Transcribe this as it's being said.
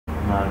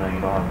No, you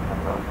don't have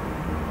 10,000.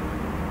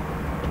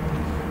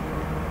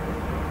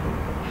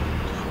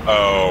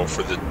 Oh,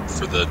 for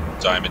the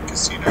Diamond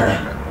Casino.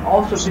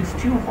 Also, if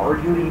it's too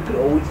hard, you could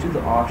always do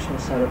the optional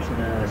setups,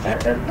 and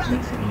that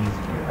makes it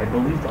easier. I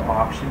believe the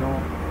optional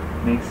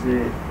makes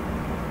it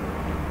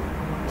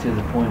to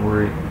the point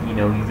where, you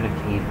know, even a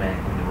caveman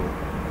can do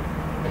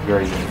it. It's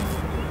very easy.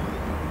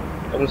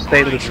 I'm gonna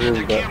stay in this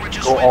room, but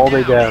go all the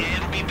way down.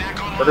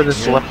 Go to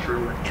this left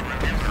room.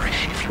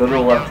 Go to the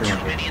left room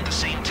and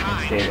stay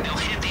there.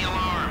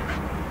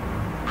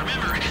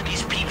 Remember,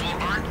 these people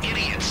aren't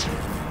idiots.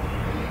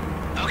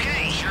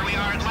 Okay, here we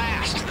are at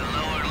last, the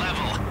lower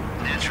level.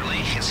 Naturally,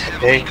 it's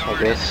heavily Okay, I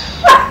guarded.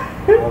 guess.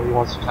 Whatever you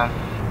want some time.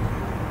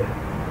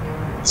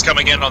 It's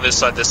coming in on this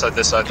side, this side,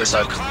 this side, this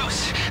So side.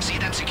 close. See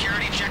that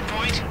security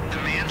checkpoint? The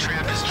man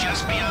trap is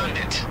just beyond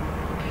it.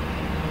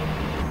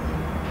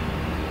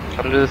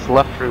 Come to this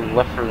left room,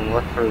 left room,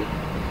 left room.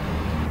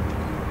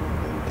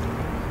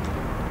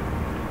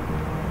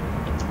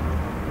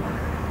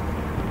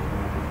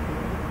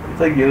 It's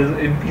like there's an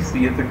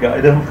NPC at the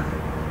guide him.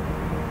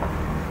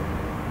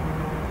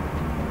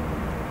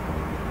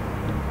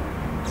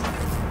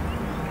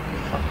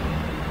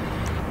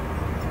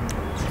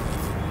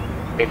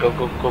 Okay, go.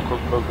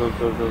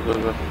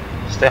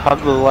 Stay hug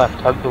to the left,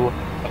 hug to the left.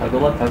 Hug the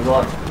left, hug the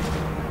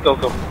left. Go.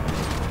 To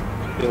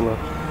the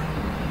left.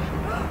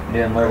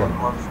 Yeah, and lower.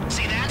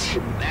 See that?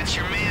 That's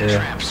your man Yeah.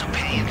 trap, so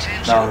pay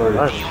attention. No,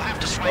 lower. You'll have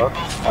to swipe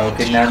both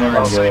Okay, phones no,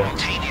 go.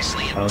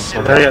 simultaneously. Oh,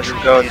 So there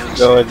you go, just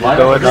go in. Line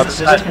Go up in, for other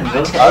side. position,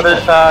 go to the Other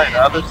angle. side,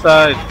 other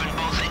side. Open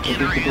both the Look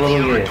inner at the and little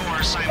the outer yeah.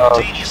 doors Oh,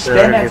 simultaneously.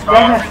 Stand next,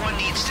 stand next. Everyone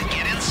needs to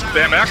get inside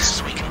Spam X?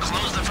 so we can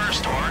close the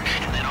first door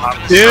and then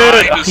open the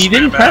Dude, trying to he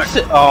didn't spam press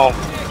back. it. Oh.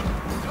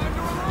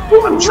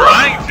 I'm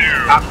trying to!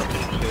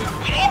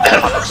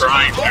 I'm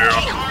trying key to.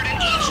 card in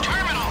each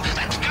terminal.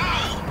 Let's go.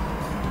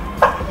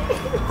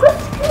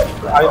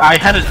 I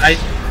had it.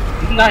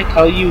 Didn't I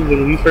tell you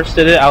when we first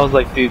did it? I was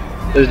like, dude,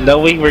 there's no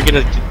way we're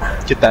gonna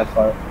get that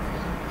far.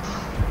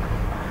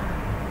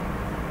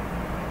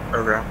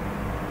 Okay.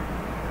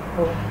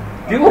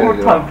 Do one more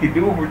time, kid.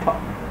 Do one more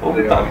time. One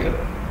more time.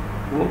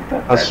 One more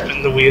time. I'll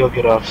spin the wheel,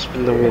 get off.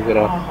 Spin the wheel, get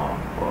off.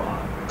 Oh,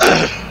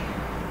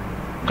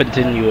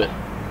 Continue it.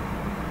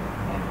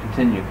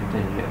 Continue.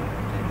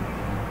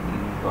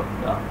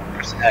 No.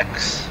 Press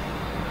X.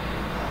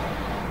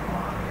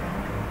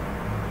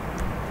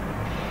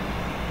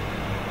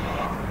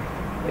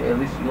 Hey, at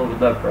least you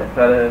loaded up, right?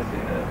 Fat ass,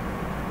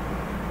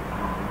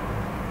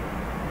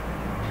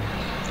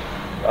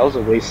 That was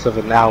a waste of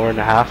an hour and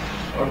a half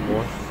or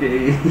more.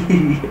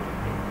 Shit.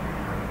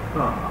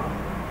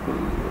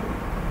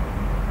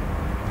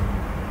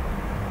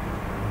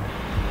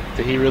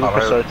 Did he really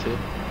press R2?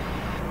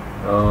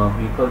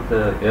 He clicked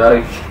the,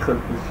 yeah, he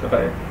clicked the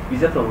side.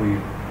 He's at the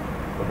lead.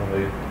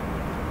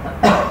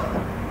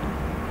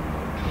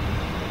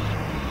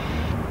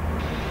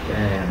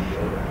 Damn,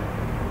 good.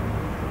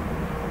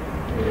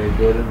 Yeah,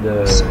 good in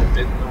the... Spin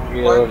the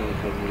wheel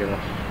and get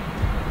off.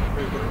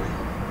 Wait,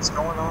 what's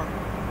going on?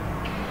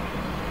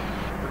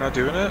 We're not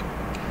doing it?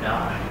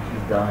 Nah,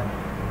 he's done.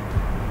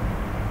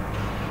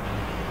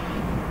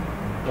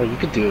 Oh, you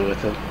could do it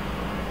with him.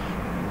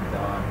 He's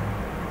done.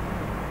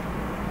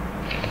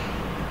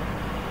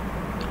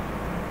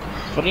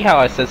 Funny how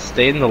I said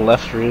stay in the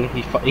left room.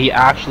 He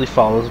actually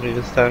follows me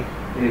this time.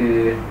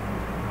 Yeah.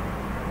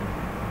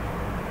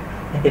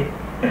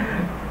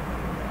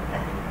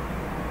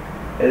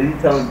 And you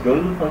tell him, go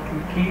to the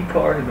fucking key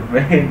card and the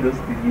man goes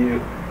to you.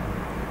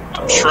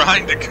 I'm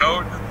trying to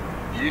code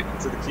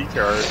to the key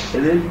card.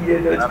 And then, yeah,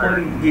 no, it's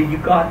funny, yeah, you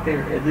got there,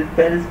 and then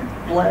Dennis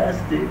gets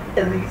blasted, and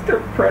then you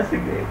start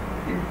pressing it.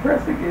 You're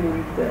pressing it,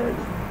 and he's dead.